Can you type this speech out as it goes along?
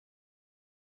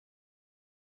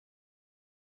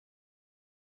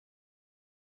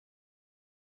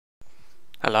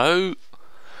Hello,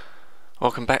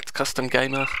 welcome back to Custom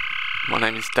Gamer. My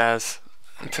name is Daz,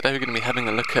 and today we're going to be having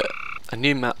a look at a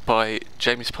new map by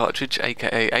Partridge,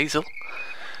 aka Aazell.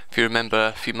 If you remember,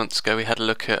 a few months ago we had a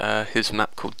look at his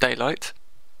map called Daylight,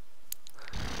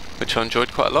 which I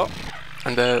enjoyed quite a lot.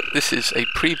 And this is a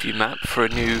preview map for a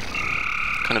new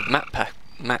kind of map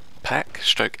pack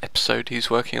stroke episode he's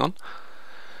working on.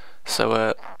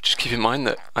 So just keep in mind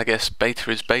that I guess beta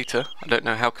is beta. I don't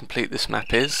know how complete this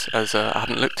map is, as I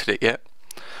haven't looked at it yet.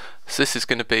 So this is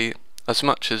going to be, as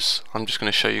much as I'm just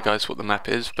going to show you guys what the map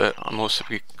is, but I'm also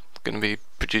going to be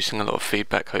producing a lot of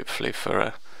feedback, hopefully,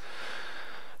 for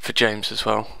James as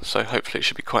well. So hopefully it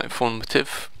should be quite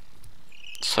informative.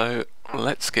 So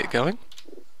let's get going.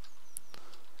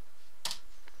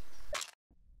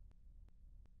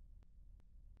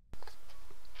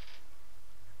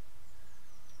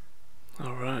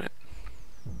 Alright.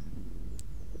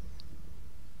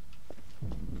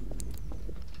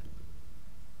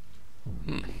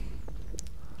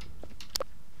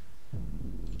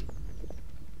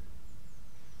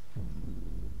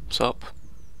 What's up?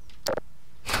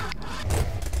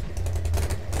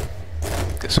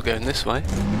 Guess we're going this way.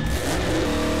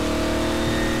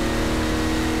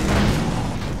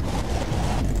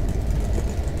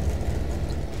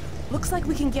 Looks like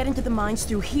we can get into the mines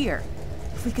through here.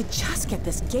 If we could just get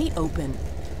this gate open.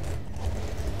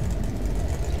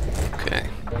 Okay.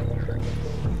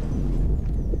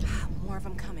 More of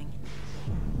them coming.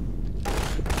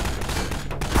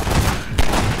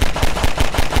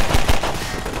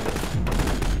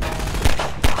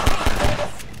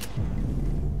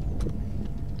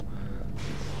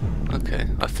 Okay,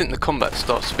 I think the combat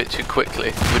starts a bit too quickly.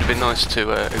 It would have been nice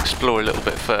to explore a little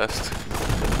bit first.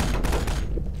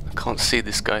 I can't see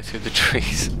this guy through the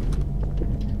trees.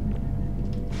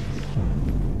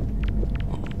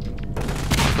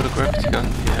 Got a gravity gun?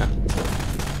 Yeah.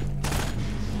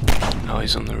 Oh,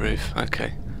 he's on the roof.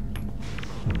 Okay.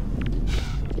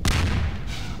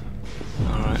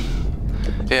 Alright.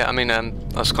 Yeah, I mean, I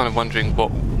was kind of wondering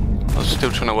what... I was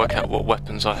still trying to work out what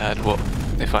weapons I had, what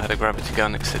if I had a gravity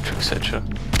gun, etc, etc.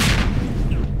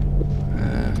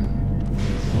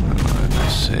 Alright,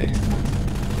 let's see.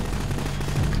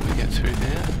 Can we get through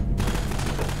here?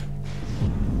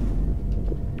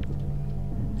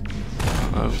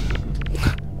 Uh-oh.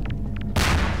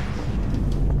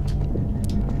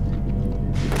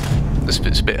 This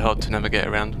bit's a bit hard to navigate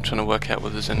around. I'm trying to work out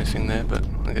whether there's anything there, but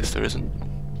I guess there isn't.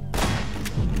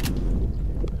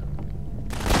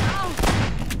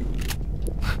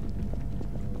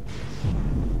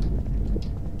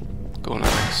 Go on,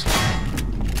 Alex.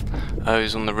 Oh,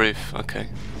 he's on the roof. Okay.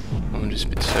 I'm just a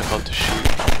bit so hard to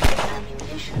shoot.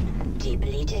 Ammunition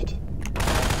depleted.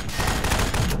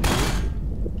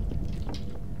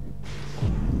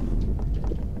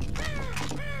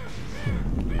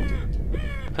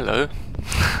 Hello.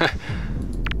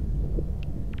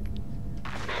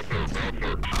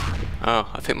 Oh,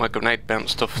 I think my grenade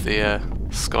bounced off the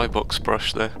skybox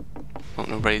brush there. I'm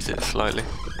going to raise it slightly.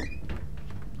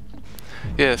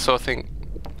 Yeah, so I think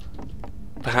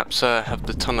perhaps have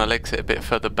the tunnel exit a bit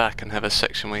further back and have a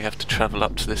section where you have to travel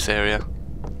up to this area.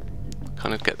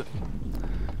 Kind of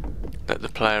let the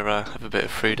player have a bit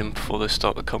of freedom before they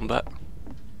start the combat.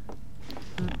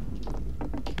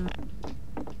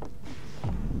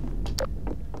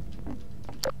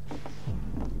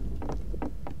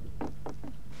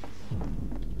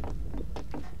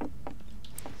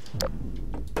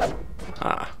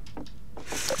 Ah.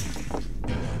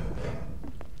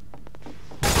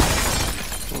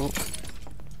 Oh.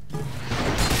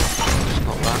 It's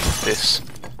not that. This.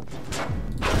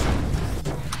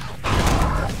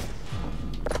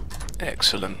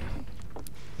 Excellent.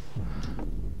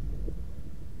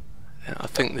 Yeah, I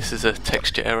think this is a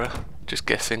texture error. Just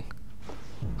guessing.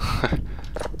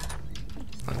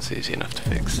 That's easy enough to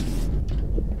fix.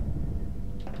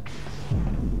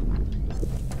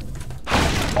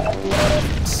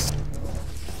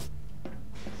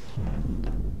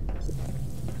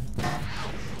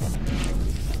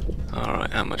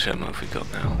 Alright, how much ammo have we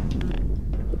got now?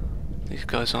 These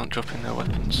guys aren't dropping their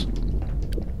weapons.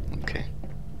 Okay.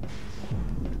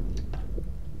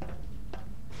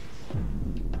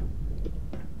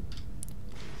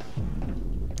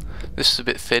 This is a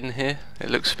bit thin here. It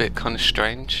looks a bit kind of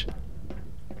strange.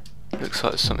 Looks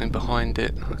like there's something behind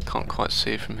it. I can't quite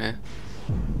see it from here.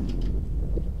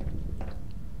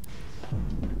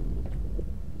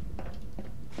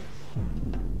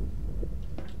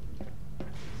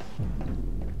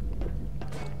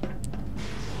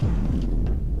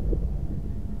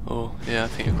 Oh, yeah, I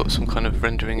think you've got some kind of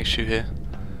rendering issue here.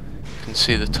 You can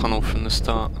see the tunnel from the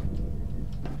start.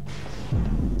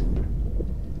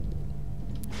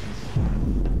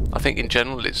 think in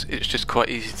general it's just quite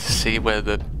easy to see where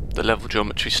the level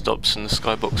geometry stops and the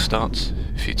skybox starts,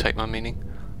 if you take my meaning.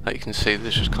 Like you can see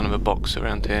there's just kind of a box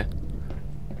around here.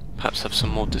 Perhaps have some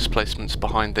more displacements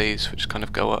behind these which kind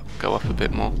of go up a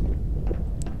bit more.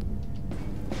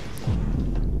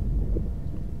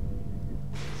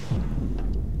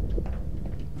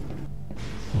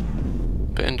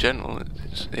 But in general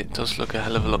it does look a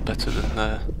hell of a lot better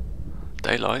than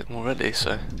Daylight already,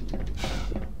 so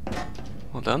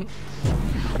well done.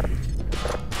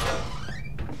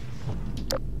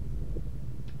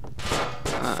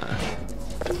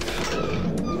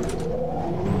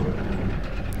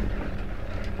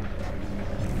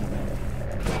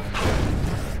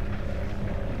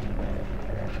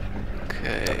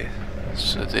 Okay,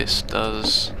 so this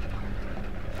does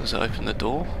it open the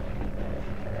door?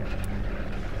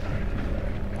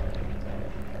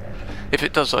 If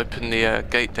it does open the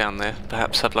gate down there,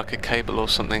 perhaps have like a cable or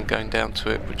something going down to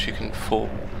it which you can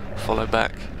follow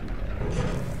back.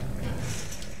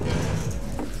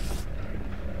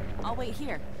 I'll wait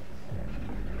here.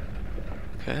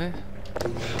 Okay.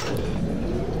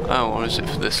 Oh, or is it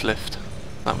for this lift?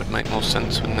 That would make more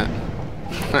sense, wouldn't it?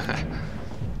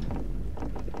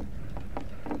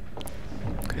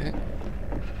 Okay.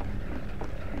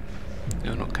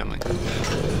 You're not coming.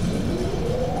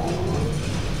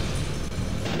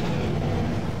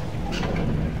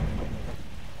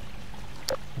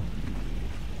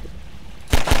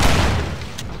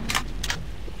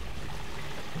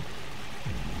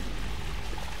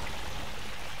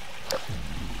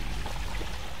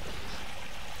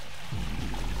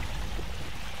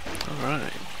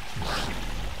 Alright.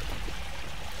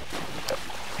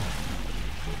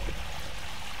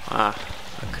 Ah,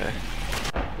 okay.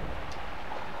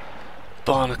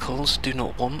 Barnacles do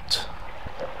not want.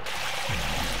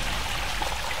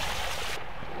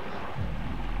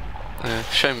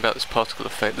 Shame about this particle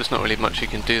effect, there's not really much you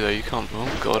can do though, you can't,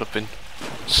 oh god, I've been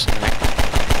snagged.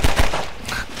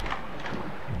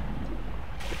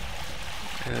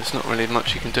 Yeah, there's not really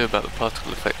much you can do about the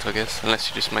particle effect, I guess, unless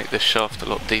you just make this shaft a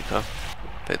lot deeper.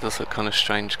 But it does look kind of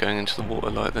strange going into the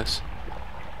water like this.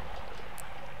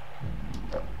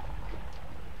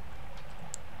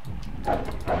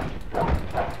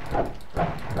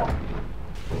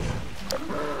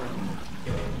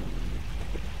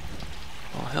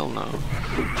 Oh hell no.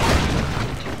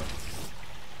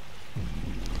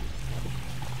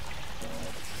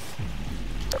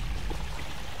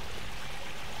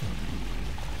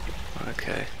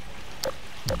 Okay.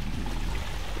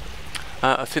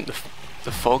 I think the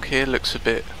fog here looks a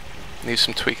bit, needs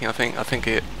some tweaking. I think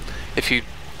if you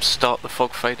start the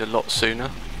fog fade a lot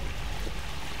sooner,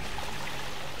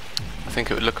 I think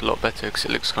it would look a lot better because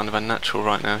it looks kind of unnatural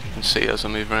right now. You can see as I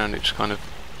move around, it just kind of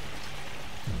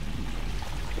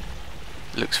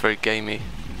looks very gamey.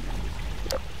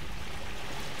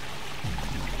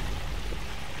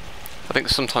 I think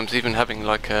sometimes even having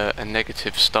like a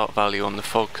negative start value on the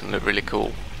fog can look really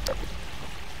cool.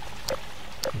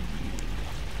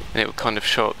 And it will kind of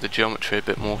show up the geometry a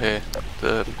bit more here.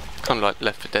 The kind of like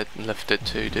Left 4 Dead and Left 4 Dead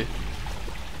 2 do.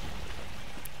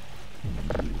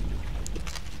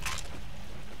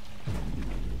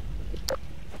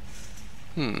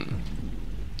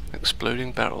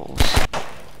 Exploding barrels.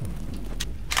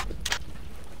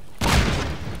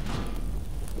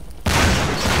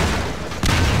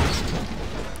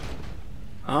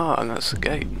 Ah, and that's the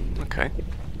gate. Okay.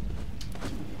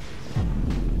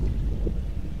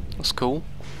 That's cool.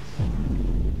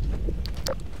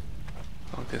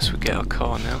 I guess we get our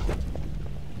car now.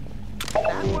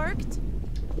 That worked.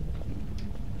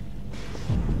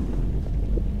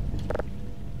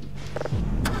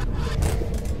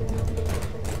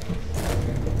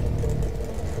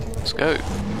 Let's go.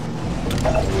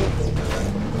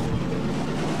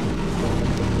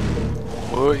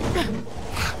 Oi.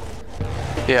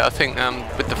 Yeah, I think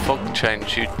with the fog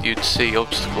change you'd see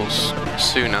obstacles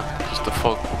sooner because the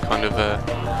fog kind of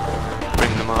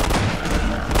bring them up.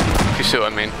 If you see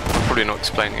what I mean. I'm probably not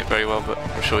explaining it very well, but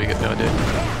I'm sure you get the idea.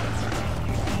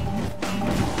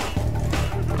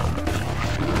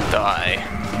 Die.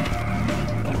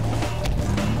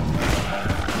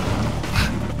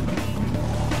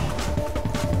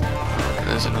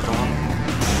 There's another one.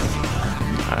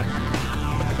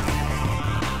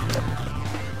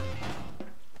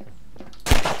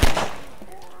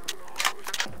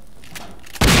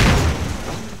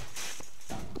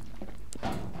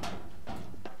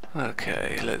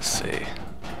 Okay, let's see.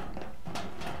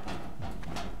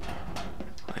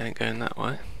 I ain't going that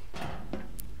way.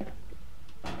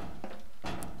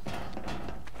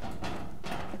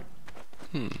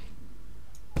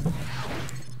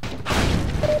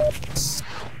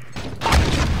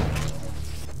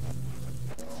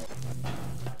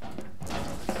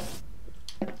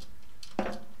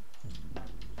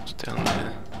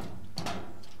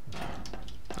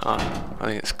 Ah, I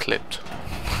think it's clipped.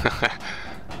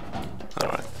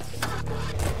 Alright.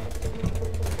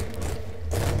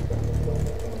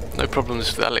 No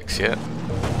problems with Alex yet.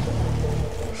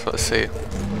 So I see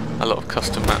a lot of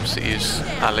custom maps that use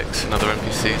Alex and other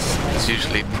NPCs. There's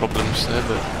usually problems there,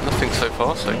 but nothing so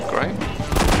far, so great.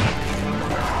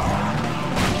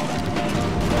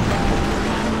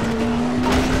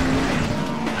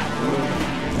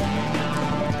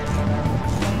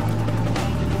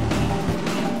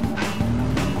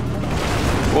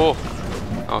 Oh!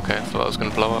 Okay, I thought that was going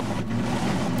to blow up.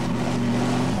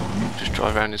 Just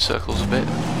drive around in circles a bit,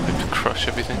 hope to crush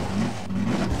everything.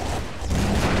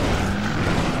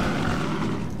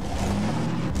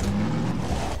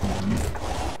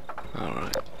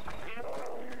 Alright.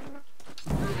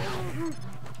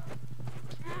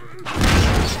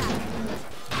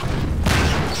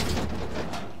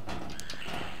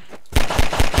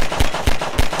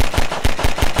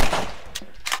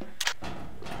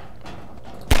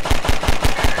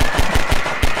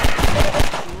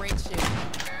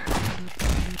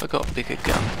 I got a bigger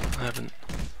gun. I haven't.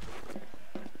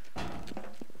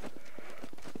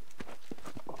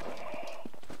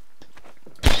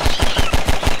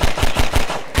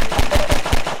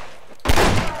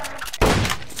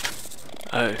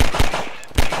 Oh.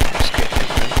 Just get him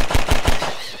then.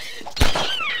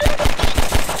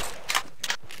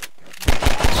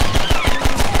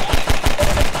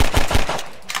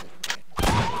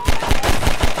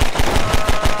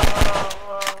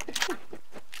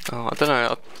 Oh, I don't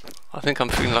know. I think I'm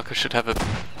feeling like I should have a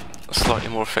slightly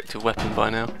more effective weapon by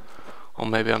now. Or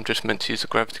maybe I'm just meant to use a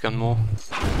gravity gun more.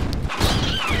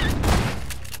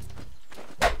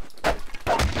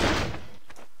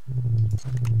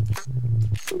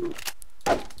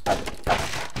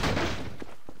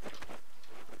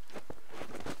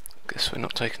 Guess we're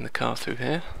not taking the car through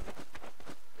here.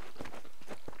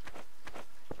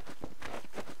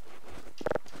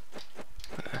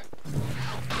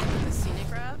 The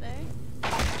scenic route, eh?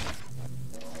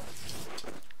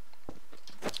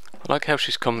 I like how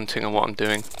she's commenting on what I'm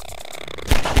doing.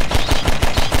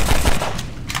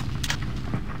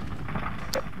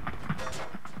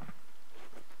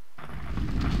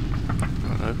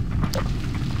 Uh-oh.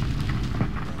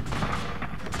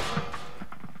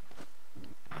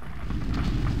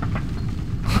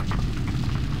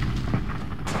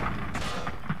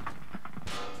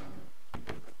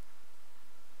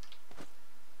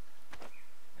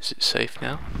 Is it safe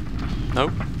now?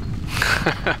 Nope.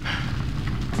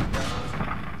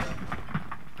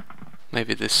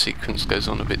 Maybe this sequence goes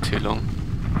on a bit too long.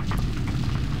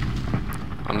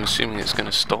 I'm assuming it's going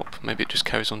to stop. Maybe it just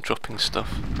carries on dropping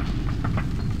stuff.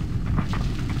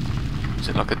 Is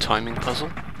it like a timing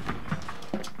puzzle?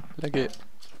 Leg it.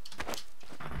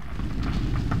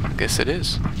 I guess it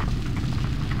is.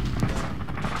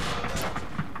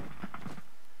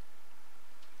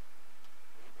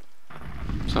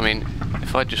 So I mean,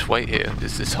 if I just wait here,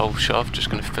 is this whole shaft just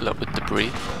going to fill up with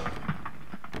debris?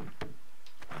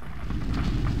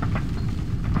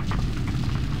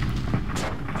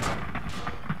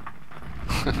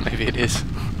 Maybe it is.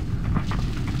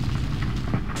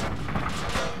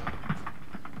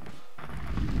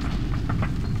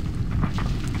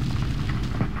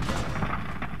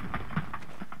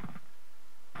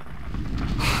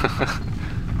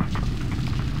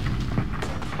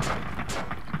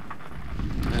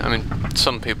 I mean,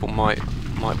 some people might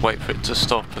wait for it to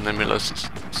stop and then realise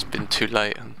it's been too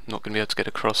late and not going to be able to get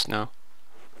across now.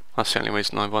 That's the only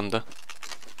reason I wonder.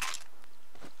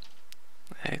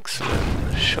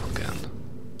 Excellent shotgun.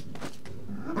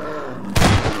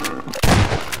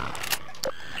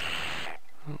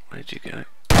 Oh, where'd you go?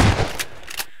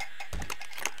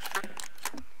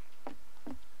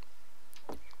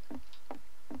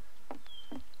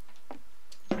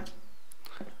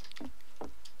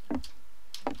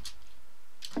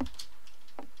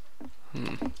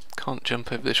 Can't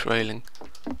jump over this railing.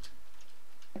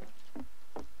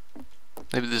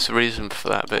 Maybe there's a reason for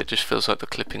that, but it just feels like the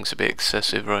clipping's a bit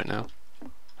excessive right now.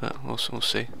 But we'll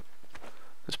see.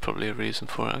 There's probably a reason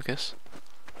for it, I guess.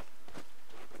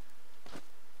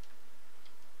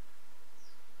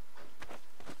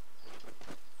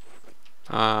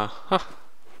 Huh.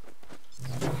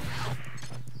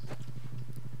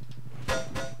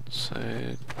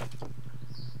 So...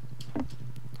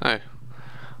 Oh.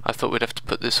 I thought we'd have to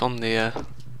put this on the...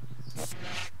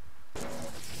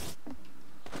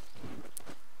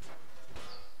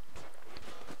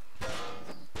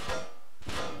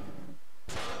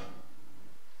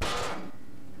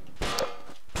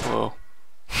 Whoa.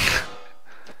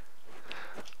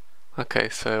 Okay,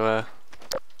 so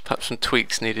perhaps some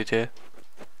tweaks needed here.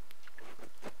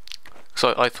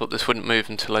 So I thought this wouldn't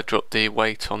move until I dropped the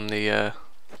weight on the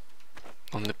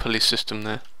pulley system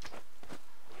there.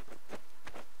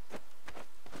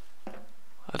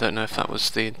 I don't know if that was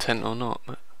the intent or not,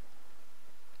 but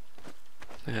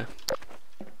yeah.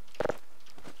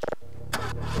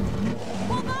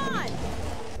 Hold on!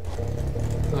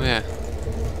 Oh yeah.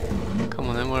 Come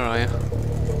on then, where are you?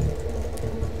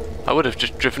 I would have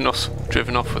just driven off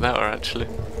without her actually.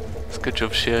 It's a good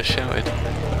job she shouted.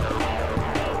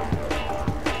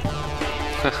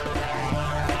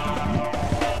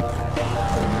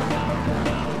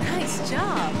 Nice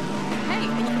job. Hey,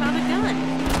 and you found a gun.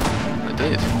 I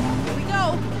did. Here we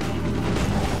go.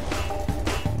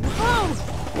 Whoa!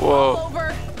 Whoa. Over.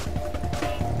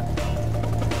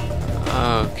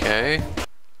 Okay.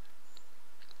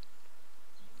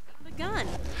 Found a gun.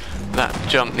 That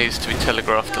jump needs to be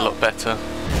telegraphed a lot better.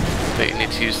 But you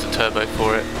need to use the turbo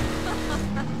for it.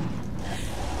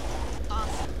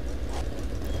 Awesome.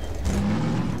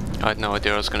 I had no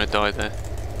idea I was going to die there.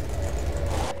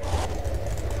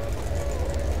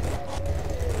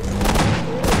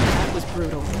 That was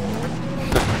brutal.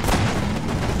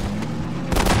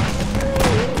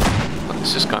 Well,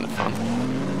 this is kind of fun.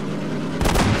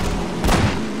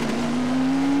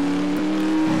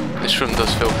 This room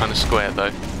does feel kind of square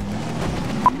though.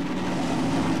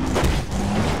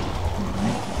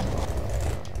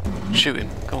 Shoot him,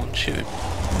 go on, shoot him.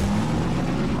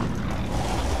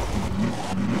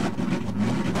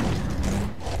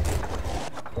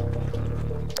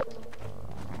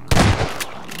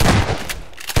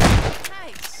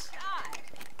 Nice.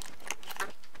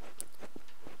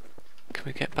 Can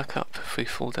we get back up if we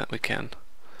fall down? We can.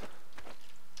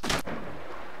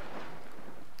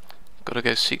 Gotta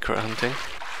go secret hunting.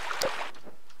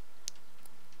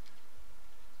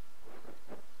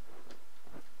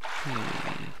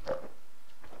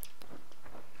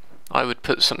 I would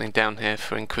put something down here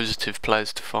for inquisitive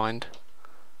players to find.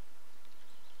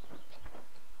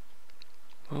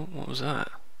 Oh, what was that?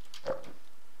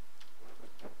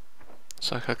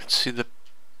 It's like I could see the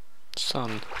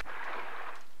sun.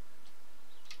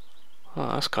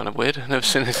 Oh, that's kind of weird. I've never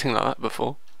seen anything like that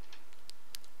before.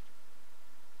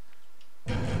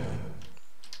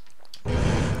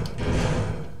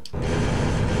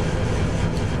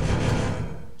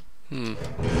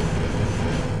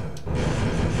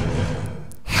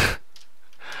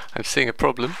 I'm seeing a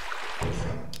problem.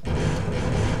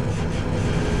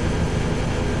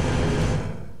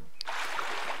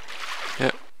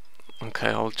 Yep. Okay,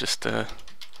 I'll just no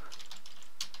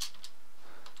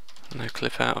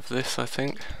clip out of this, I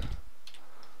think.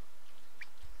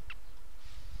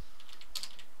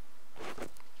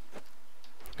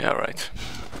 Yeah, right.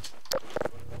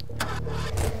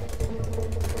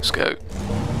 Let's go.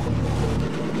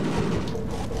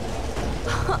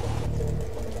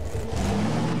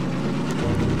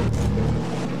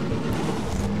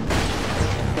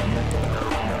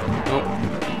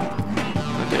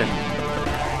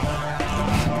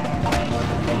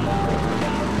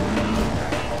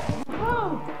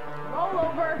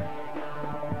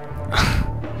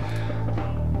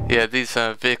 Yeah, these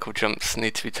vehicle jumps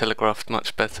need to be telegraphed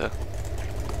much better.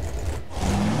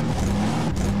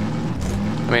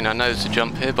 I mean, I know there's a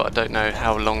jump here, but I don't know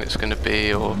how long it's going to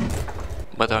be, or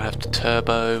whether I have to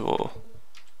turbo, or...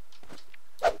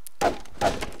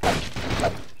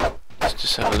 Let's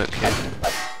just have a look here.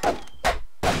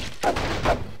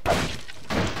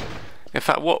 In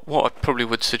fact, what I probably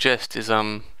would suggest is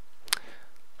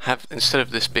have, instead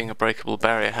of this being a breakable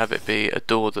barrier, have it be a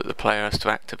door that the player has to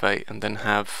activate, and then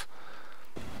have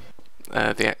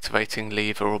the activating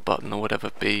lever or button or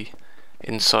whatever be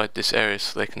inside this area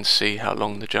so they can see how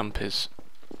long the jump is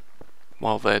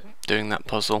while they're doing that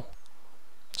puzzle,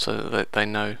 so that they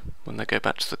know when they go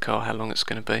back to the car how long it's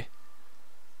going to be.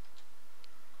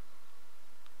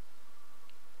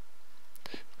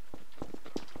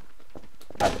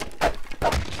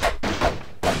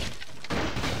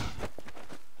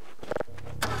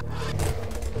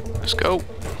 Let's go.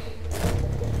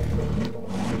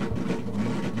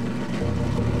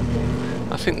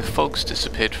 I think the fog's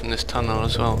disappeared from this tunnel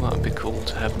as well. That would be cool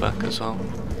to have back as well.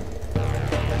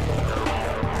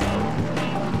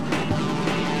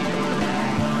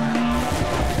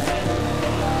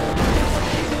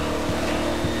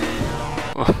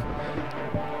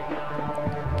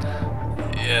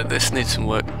 Yeah, this needs some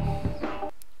work.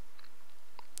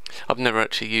 I've never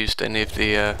actually used any of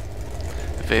the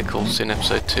vehicles in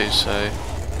episode 2, so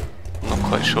I'm not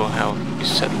quite sure how you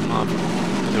set them up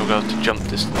with regard to jump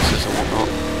distances and whatnot.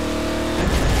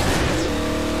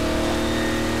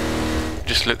 It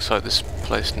just looks like this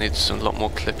place needs a lot more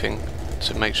clipping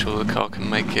to make sure the car can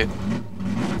make it.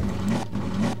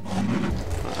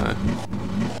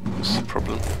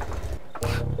 problem.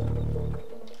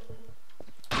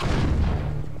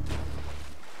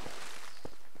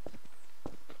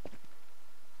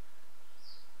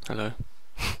 Hello.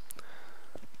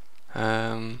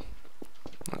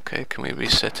 Okay, can we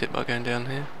reset it by going down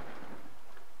here?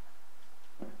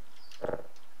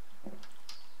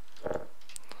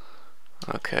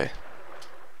 Okay.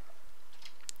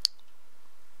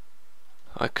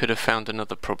 I could have found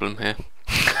another problem here.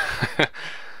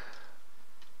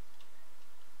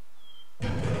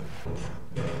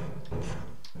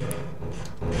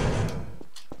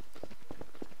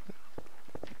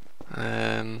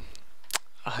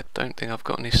 I don't think I've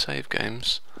got any save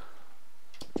games.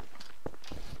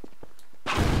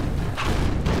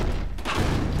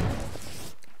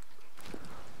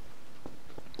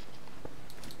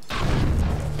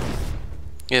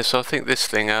 Yeah, so I think this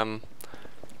thing,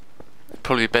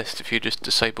 probably best if you just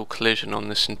disable collision on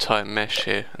this entire mesh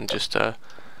here and just add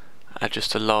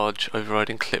just a large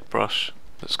overriding clip brush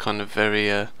that's kind of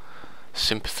very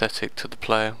sympathetic to the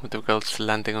player with regards to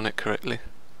landing on it correctly.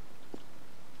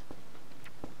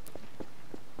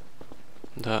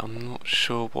 And, I'm not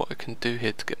sure what I can do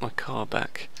here to get my car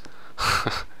back.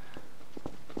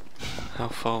 How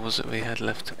far was it we had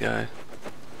left to go?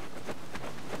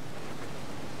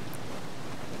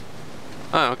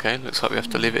 Oh, okay, looks like we have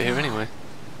to leave it here anyway.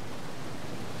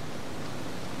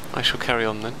 I shall carry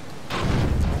on then.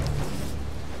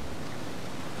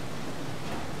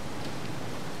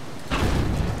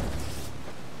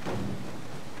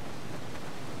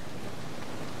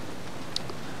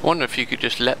 I wonder if you could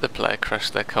just let the player crash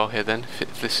their car here then,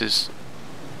 if this is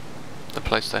the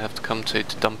place they have to come to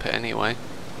dump it anyway.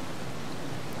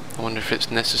 I wonder if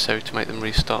it's necessary to make them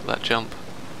restart that jump.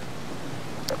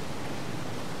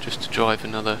 Just to drive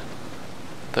another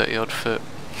 30 odd foot.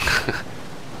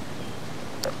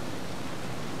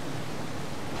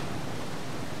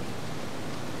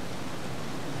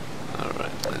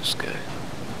 Alright, let's go.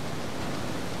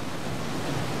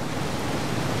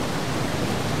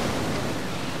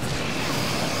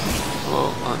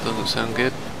 Well, that doesn't sound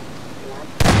good.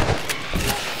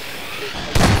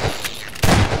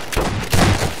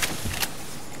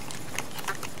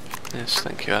 Yes,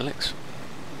 thank you, Alex.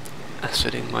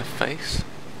 Aciding my face.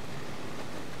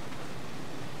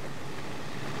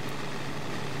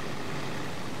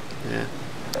 Yeah.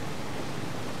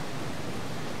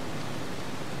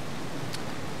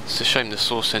 It's a shame the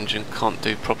source engine can't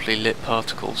do properly lit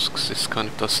particles, because this kind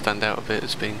of does stand out a bit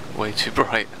as being way too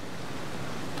bright.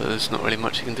 But there's not really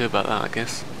much you can do about that, I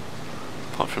guess.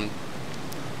 Apart from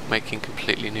making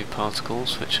completely new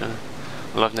particles, which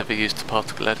well, I've never used the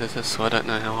particle editor, so I don't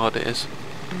know how hard it is.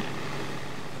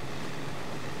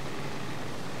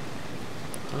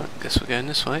 Alright, guess we're going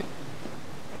this way.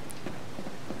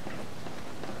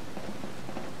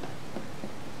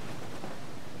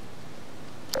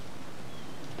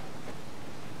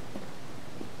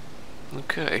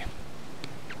 Okay.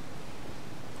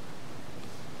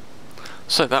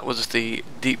 So that was the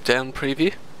Deep Down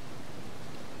preview.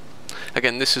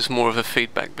 Again, this is more of a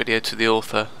feedback video to the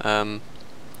author,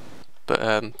 but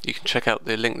you can check out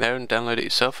the link there and download it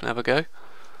yourself and have a go.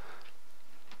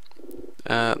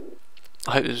 I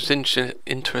hope it was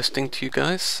interesting to you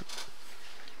guys,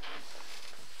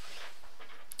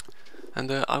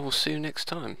 and I will see you next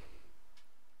time.